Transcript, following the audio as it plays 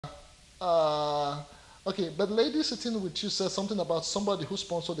Okay, but lady sitting with you said something about somebody who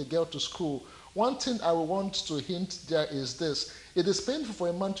sponsored a girl to school. One thing I want to hint there is this. It is painful for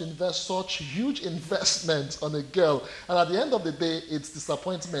a man to invest such huge investment on a girl, and at the end of the day, it's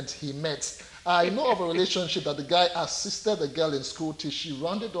disappointment he met. I know of a relationship that the guy assisted the girl in school till she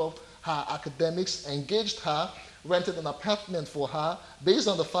rounded off her academics, engaged her, rented an apartment for her based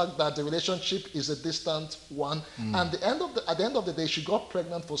on the fact that the relationship is a distant one. And at the end of the day, she got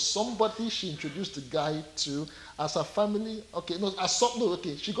pregnant for somebody she introduced the guy to as her family. Okay, no,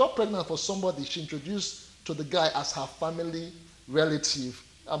 okay. She got pregnant for somebody she introduced to the guy as her family relative.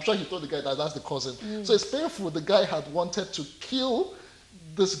 I'm sure he told the guy that that's the cousin. So it's painful. The guy had wanted to kill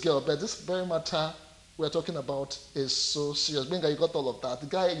this girl, but this very matter we're talking about is so serious. Benga, you got all of that. The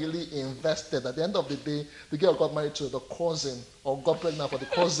guy really invested. At the end of the day, the girl got married to the cousin or got pregnant for the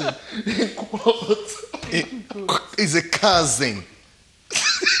cousin. It's a cousin.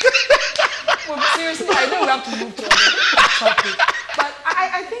 Well, seriously, I know we have to move to another topic. But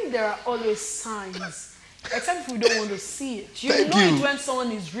I think there are always signs. Except if we don't want to see it. You know it when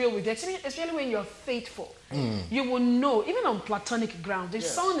someone is real with you, especially when you're faithful. You will know, even on platonic grounds, if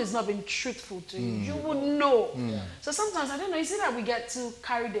someone is not being truthful to you, you will know. So sometimes, I don't know, is it that we get too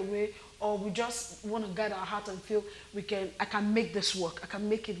carried away or we just want to guide our heart and feel I can make this work, I can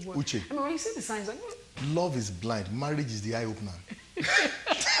make it work. Uche, I mean, when you see the signs, like, love is blind, marriage is the eye opener.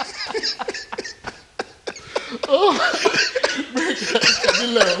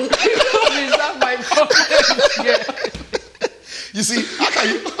 is that my comment? You see,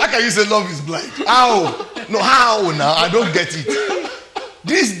 how can you say love is blind? How? No, how now? I don't get it.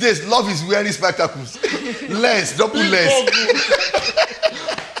 These days, love is wearing spectacles. Less, double less.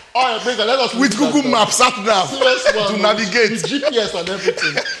 All right, Benga, let us with Google Maps, sat nav to navigate. With GPS and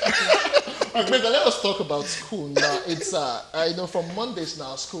everything. All right, Benga, let us talk about school now. It's I know from Mondays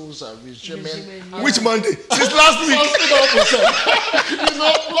now, schools are resuming. Which Monday? Since last week. You know,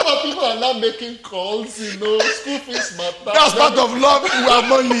 a lot of people are now making calls. You know, school fees matter. That's part of love. We have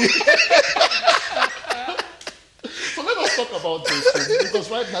money. So let us talk about this because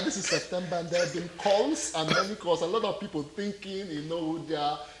right now this is September and there have been calls and many calls. A lot of people thinking, they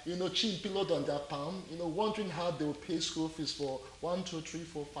are, chin pillowed on their palm, wondering how they will pay school fees for 1, 2, 3,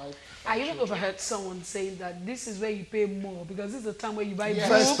 4, 5. I even overheard someone saying that this is where you pay more because this is the time where you buy books.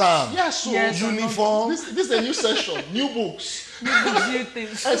 First time. Yes, so uniform. This is a new session, new books. New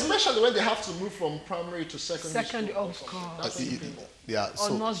things. Especially when they have to move from primary to secondary school. Of course. Yeah, or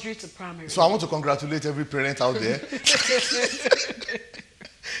nursery to primary. So I want to congratulate every parent out there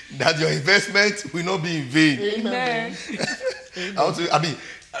that your investment will not be in vain. Amen.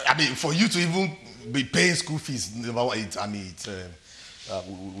 I mean, for you to even be paying school fees,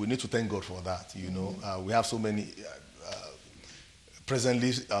 we need to thank God for that. We have so many.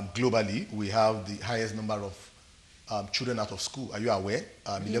 Presently, globally, we have the highest number of children out of school. Are you aware?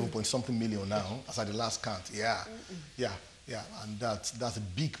 11 point something million now, as at the last count. Yeah, and that's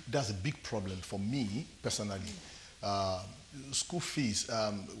a big problem for me personally. School fees.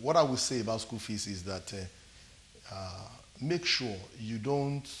 What I would say about school fees is that make sure you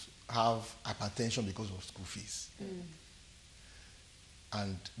don't have hypertension because of school fees,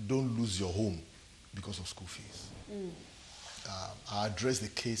 and don't lose your home because of school fees. I addressed the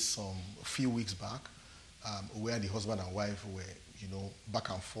case a few weeks back where the husband and wife were back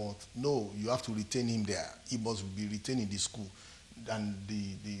and forth. No, you have to retain him there. He must be retained in the school. And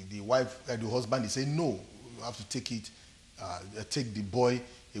the wife, the husband, is saying, no, you have to take the boy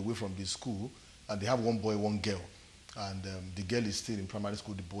away from the school. And they have one boy, one girl. And the girl is still in primary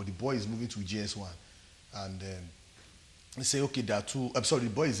school. The boy is moving to GS1. And they say, okay, there are two. I'm sorry,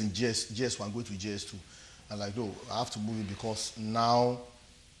 the boy is in GS1, going to GS2. And like, no, I have to move it because now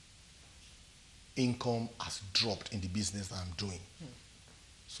income has dropped in the business that I'm doing.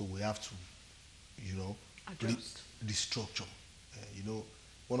 So we have to, restructure.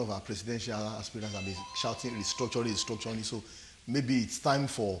 One of our presidential aspirants have been shouting restructuring. So maybe it's time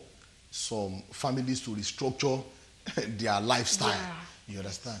for some families to restructure their lifestyle. Yeah. You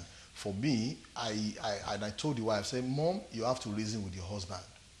understand? For me, I told the wife, I said, Mom, you have to reason with your husband.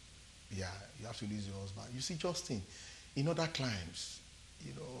 Yeah, you have to reason with your husband. You see, Justin, in other climes,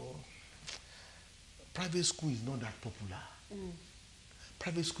 private school is not that popular.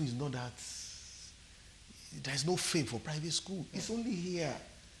 Private school is not that. There's no fame for private school. It's only here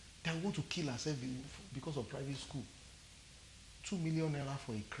that we want to kill ourselves because of private school. 2 million naira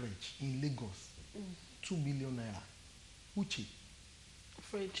for a crèche in Lagos. 2 million naira. Uche.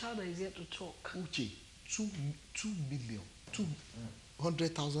 For a child that is yet to talk. Uche. 2 million.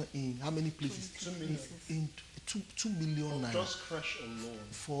 200,000 in how many places? 2 million. In 2 million naira. Just crèche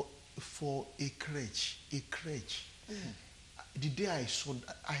alone. for a crèche. The day I saw,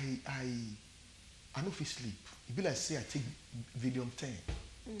 I no fit sleep. It be like say I take Valium 10.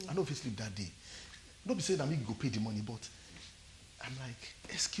 I no fit sleep that day. Not be say that me go pay the money, but I'm like,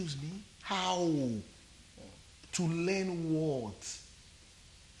 excuse me, how? To learn what?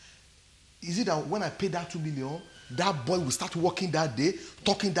 Is it that when I pay that 2 million, that boy will start working that day,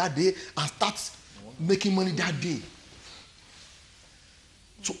 talking that day, and start making money that day?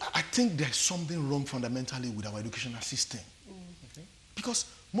 So I think there's something wrong fundamentally with our educational system. Okay. Because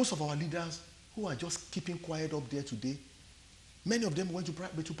most of our leaders who are just keeping quiet up there today, many of them went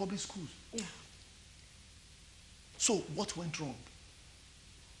to public schools. Yeah. So what went wrong?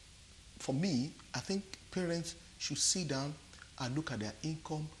 For me, I think parents should sit down and look at their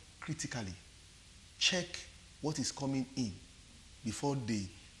income critically. Check what is coming in before they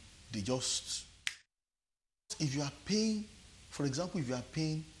just... If you are paying, for example, if you are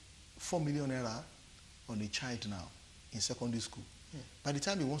paying 4 million naira on a child now in secondary school, by the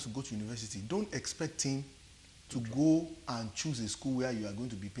time he wants to go to university, don't expect him to go and choose a school where you are going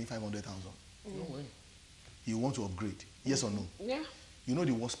to be paying 500,000. No way. You want to upgrade, yes or no? Yeah. You know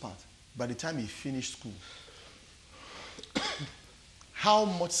the worst part? By the time he finished school, how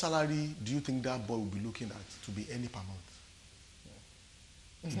much salary do you think that boy will be looking at to be earning per month?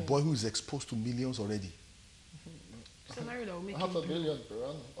 A boy who is exposed to millions already. Salary that will make $500 million per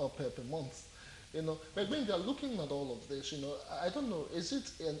annum or per month. You know, but when they are looking at all of this, you know, I don't know, is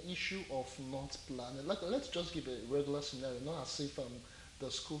it an issue of not planning? Like, let's just give a regular scenario, not as if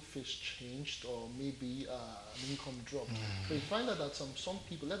the school fees changed or maybe an income dropped. But you find out that some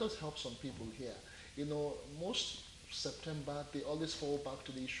people, let us help some people here. You know, most September, they always fall back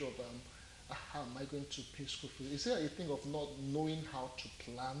to the issue of how am I going to pay school fees? Is there a thing of not knowing how to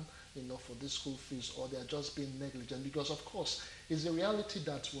plan, you know, for these school fees, or they're just being negligent? Because of course, it's a reality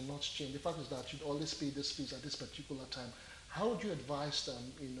that will not change. The fact is that you'd always pay these fees at this particular time. How would you advise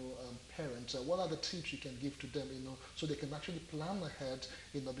them, parents? What are the tips you can give to them, so they can actually plan ahead,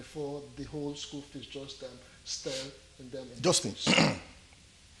 before the whole school fees just stir in them? Justin,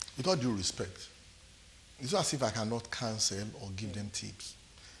 with all due respect, it's not as if I cannot counsel or give them tips,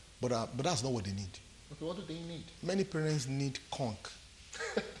 but that's not what they need. Okay, what do they need? Many parents need conk.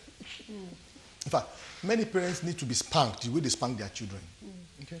 In fact, many parents need to be spanked the way they spank their children.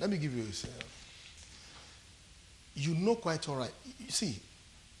 Okay. Let me give you a you know quite all right. You see,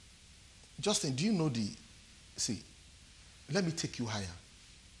 Justin, do you know let me take you higher.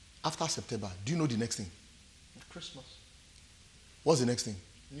 After September, do you know the next thing? Christmas. What's the next thing?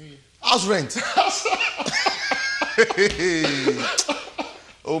 New Year. House rent.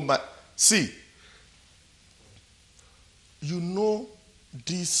 Oh my. See, you know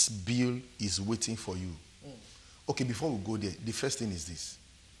this bill is waiting for you. Okay, before we go there, the first thing is this.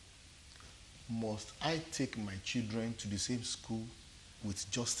 Must I take my children to the same school with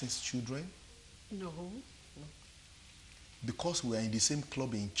Justin's children? No. Because we are in the same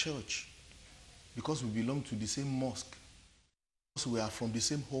club in church, because we belong to the same mosque, because we are from the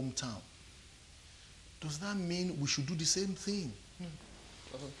same hometown, does that mean we should do the same thing?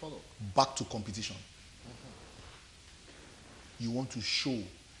 Doesn't follow. Back to competition. You want to show,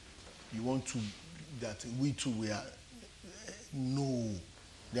 that we too are, no.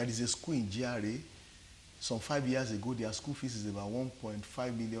 There is a school in GRA, some 5 years ago, their school fees is about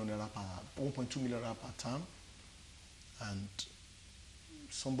 1.5 million naira 1.2 million naira per term. And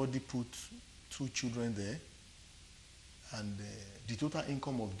somebody put 2 children there, and the total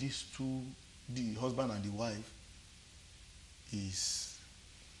income of these two, the husband and the wife, is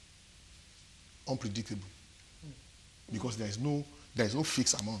unpredictable. Because there is no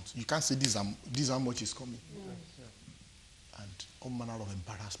fixed amount. You can't say this how much is coming. And all manner of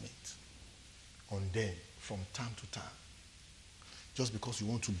embarrassment on them from time to time, just because you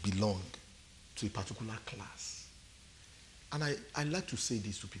want to belong to a particular class. And I like to say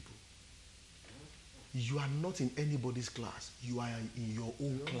this to people. You are not in anybody's class. You are in your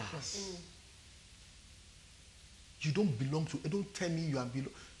own class. You don't belong to, don't tell me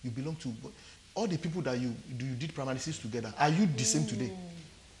you belong to, all the people that you did primary 6 together, are you the same today?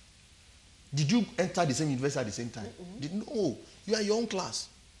 Did you enter the same university at the same time? No, you are your own class.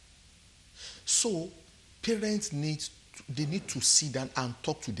 So parents need to sit down and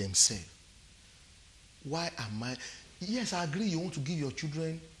talk to themselves. Why am I? Yes, I agree you want to give your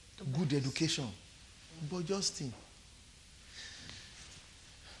children good education. But Justin,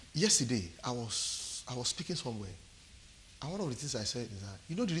 yesterday I was speaking somewhere, and one of the things I said is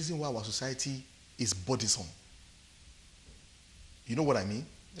that, the reason why our society is burdensome. You know what I mean?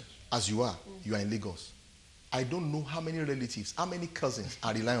 Yes. As you are in Lagos. I don't know how many relatives, how many cousins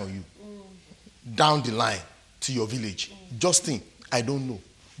are relying on you down the line to your village. Just think, I don't know.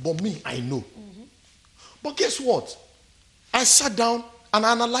 But me, I know. But guess what? I sat down and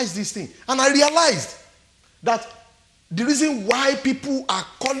analyzed this thing. And I realized that the reason why people are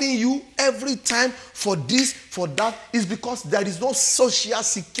calling you every time for this, for that, is because there is no social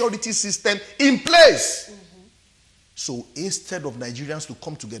security system in place. So instead of Nigerians to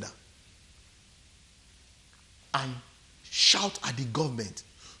come together and shout at the government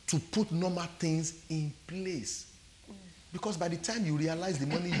to put normal things in place, because by the time you realize the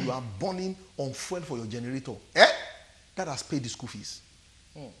money you are burning on fuel for your generator, that has paid the school fees.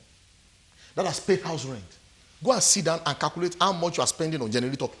 That has paid house rent. Go and sit down and calculate how much you are spending on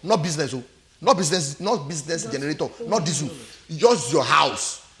generator. Not business, not business generator, not diesel. Just your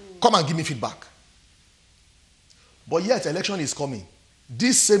house. Come and give me feedback. But yet, election is coming.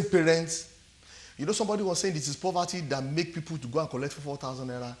 These same parents, somebody was saying this is poverty that make people to go and collect 4,000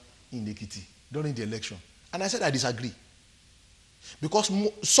 naira in Ekiti during the election. And I said I disagree. Because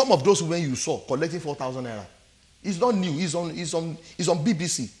some of those women you saw collecting 4,000 naira, it's not new. It's on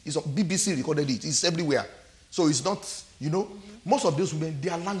BBC. It's on BBC recorded it. It's everywhere. So it's not, most of those women, they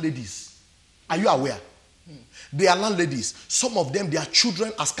are landladies. Are you aware? They are landladies. Some of them, their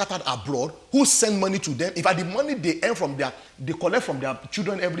children are scattered abroad. Who send money to them? In fact, the money they earn from they collect from their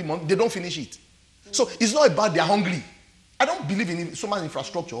children every month, they don't finish it. So it's not about they're hungry. I don't believe in so much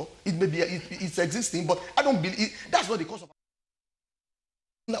infrastructure. It may be it's existing, but I don't believe that's not the cause of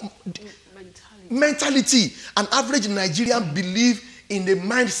mentality. An average Nigerian believe in the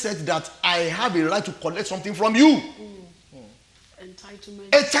mindset that I have a right to collect something from you.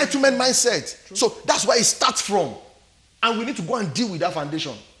 Entitlement mindset. True. So that's where it starts from. And we need to go and deal with that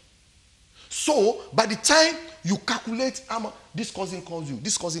foundation. So by the time you calculate, this cousin calls you,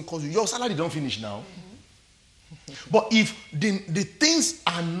 your salary don't finish now. But if the things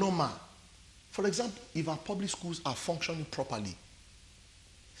are normal, for example, if our public schools are functioning properly,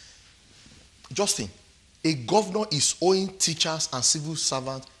 Justin, a governor is owing teachers and civil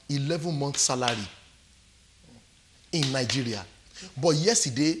servants 11 months salary in Nigeria. But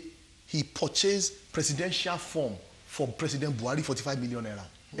yesterday, he purchased presidential form for President Buhari, 45 million naira.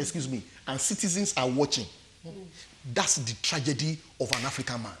 Excuse me. And citizens are watching. That's the tragedy of an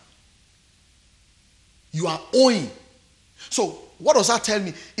African man. You are owing. So what does that tell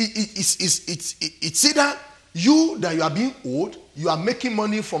me? It's either you that you are being owed, you are making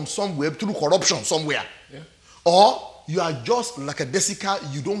money from somewhere through corruption somewhere. Yeah. Or you are just like a Desica,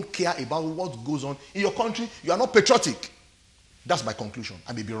 you don't care about what goes on in your country, you are not patriotic. That's my conclusion.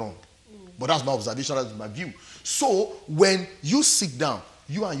 I may be wrong. But that's my observation, that's my view. So when you sit down,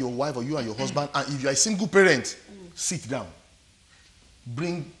 you and your wife or you and your husband, and if you are a single parent, sit down.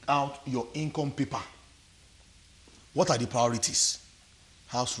 Bring out your income paper. What are the priorities?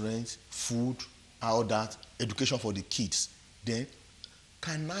 House rent, food, all that, education for the kids. Then,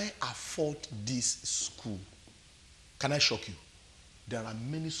 can I afford this school? Can I shock you? There are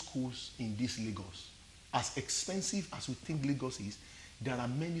many schools in this Lagos. As expensive as we think Lagos is, there are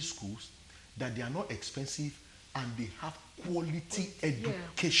many schools that they are not expensive and they have quality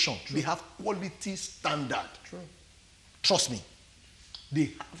education. Yeah. They have quality standard. True. Trust me.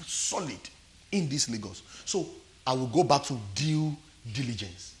 They have solid in this Lagos. So I will go back to due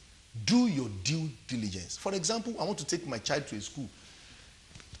diligence. Do your due diligence. For example, I want to take my child to a school.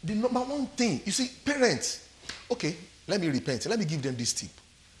 The number one thing, you see, parents, okay, let me repent. Let me give them this tip.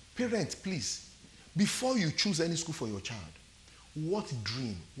 Parents, please, before you choose any school for your child, what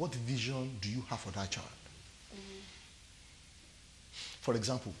dream, what vision do you have for that child? For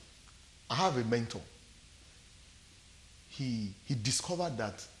example, I have a mentor. He discovered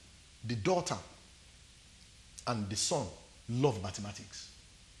that the daughter and the son love mathematics.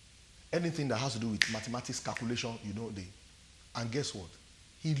 Anything that has to do with mathematics, calculation, and guess what?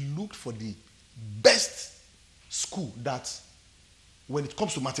 He looked for the best school that, when it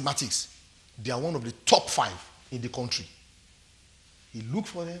comes to mathematics, they are one of the top 5 in the country. He looked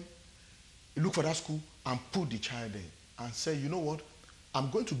for them, he looked for that school and put the child there and said, you know what? I'm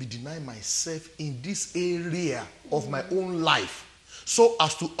going to be denying myself in this area of my own life so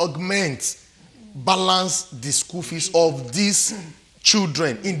as to augment, balance the school fees of these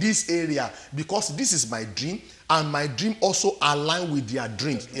children in this area, because this is my dream and my dream also align with their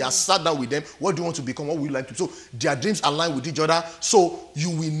dreams. He has sat down with them. What do you want to become? What would you like to? So their dreams align with each other. So you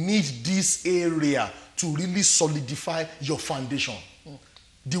will need this area to really solidify your foundation.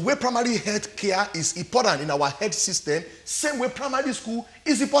 The way primary health care is important in our health system, same way primary school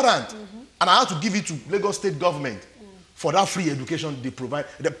is important. And I have to give it to Lagos State government for that free education they provide.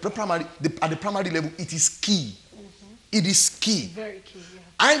 At the primary level, it is key. It is key. Very key, yeah.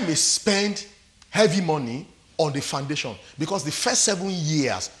 I may spend heavy money on the foundation because the first 7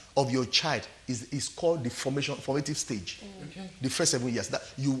 years of your child is called the formative stage. Okay. The first 7 years that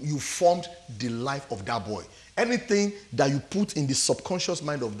you formed the life of that boy. Anything that you put in the subconscious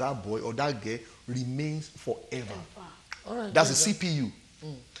mind of that boy or that girl remains forever. All right. That's the CPU.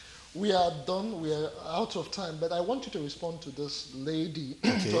 We are done. We are out of time. But I want you to respond to this lady.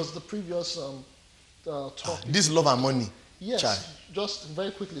 Okay. It was the previous topic. This love and money. Yes, Child. just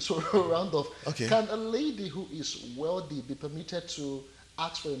very quickly, so round off. Okay. Can a lady who is wealthy be permitted to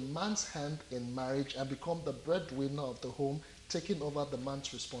ask for a man's hand in marriage and become the breadwinner of the home, taking over the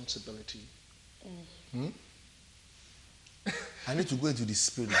man's responsibility? I need to go into the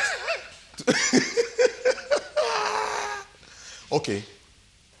spirit. Okay.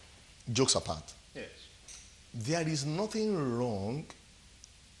 Jokes apart. Yes. There is nothing wrong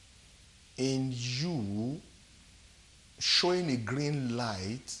in you showing a green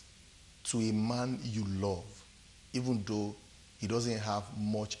light to a man you love, even though he doesn't have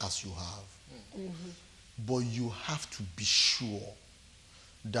much as you have. But you have to be sure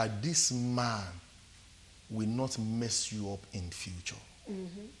that this man will not mess you up in future.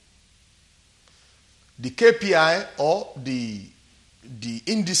 The KPI or the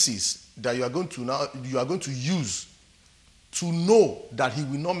indices that you are going to use to know that he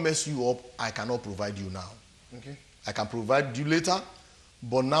will not mess you up, I cannot provide you now. Okay. I can provide you later,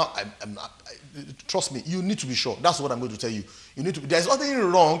 but now, trust me, you need to be sure. That's what I'm going to tell you. There's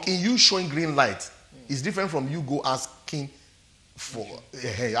nothing wrong in you showing green light. It's different from you go asking for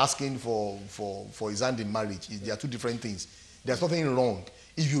his hand in marriage. They are two different things. There's nothing wrong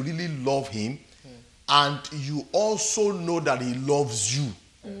if you really love him and you also know that he loves you.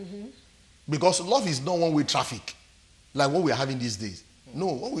 Because love is not one-way traffic like what we are having these days. No,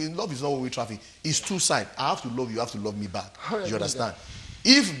 love is not one-way traffic. It's two-sided. I have to love you, you have to love me back. Do you understand?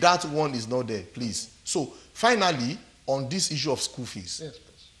 If that one is not there, please. So, finally, on this issue of school fees. Yes,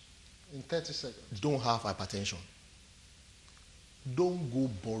 please. In 30 seconds. Don't have hypertension. Don't go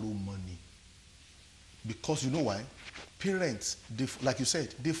borrow money. Because you know why? Parents, like you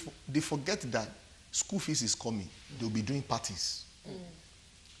said, they forget that school fees is coming. They'll be doing parties.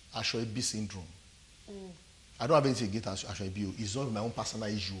 Ashwebi syndrome. I don't have anything against Ashwebi. It's not my own personal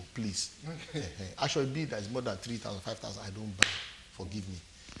issue, please. Okay. Ashwebi that is more than 3,000, 5,000, I don't buy. Forgive me.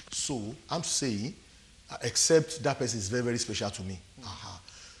 So, I'm saying, except that person is very, very special to me.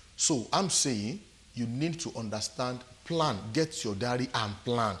 So, I'm saying, you need to understand, plan, get your diary and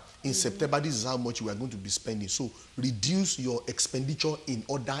plan. In September, this is how much we are going to be spending. So, reduce your expenditure in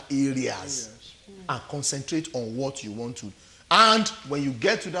other areas and concentrate on what you want to. And when you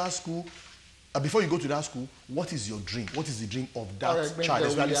get to that school, before you go to that school, what is your dream? What is the dream of that child,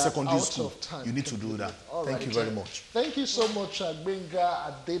 especially secondary school? You need to do that. Thank you very much. Thank you so much,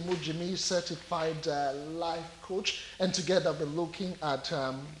 Gbenga Ademujimi, certified life coach. And together we're looking at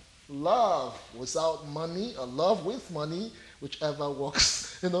love without money or love with money, whichever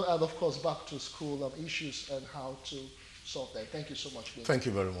works, and of course back to school issues and how to solve that. Thank you so much, Gbenga. Thank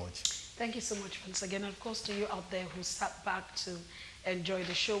you very much. Thank you so much once again. And of course to you out there who sat back to enjoy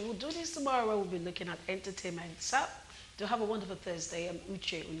the show. We'll do this tomorrow where we'll be looking at entertainment. So, do have a wonderful Thursday. I'm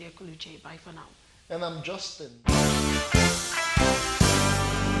Uche Onyekuluche. Bye for now. And I'm Justin.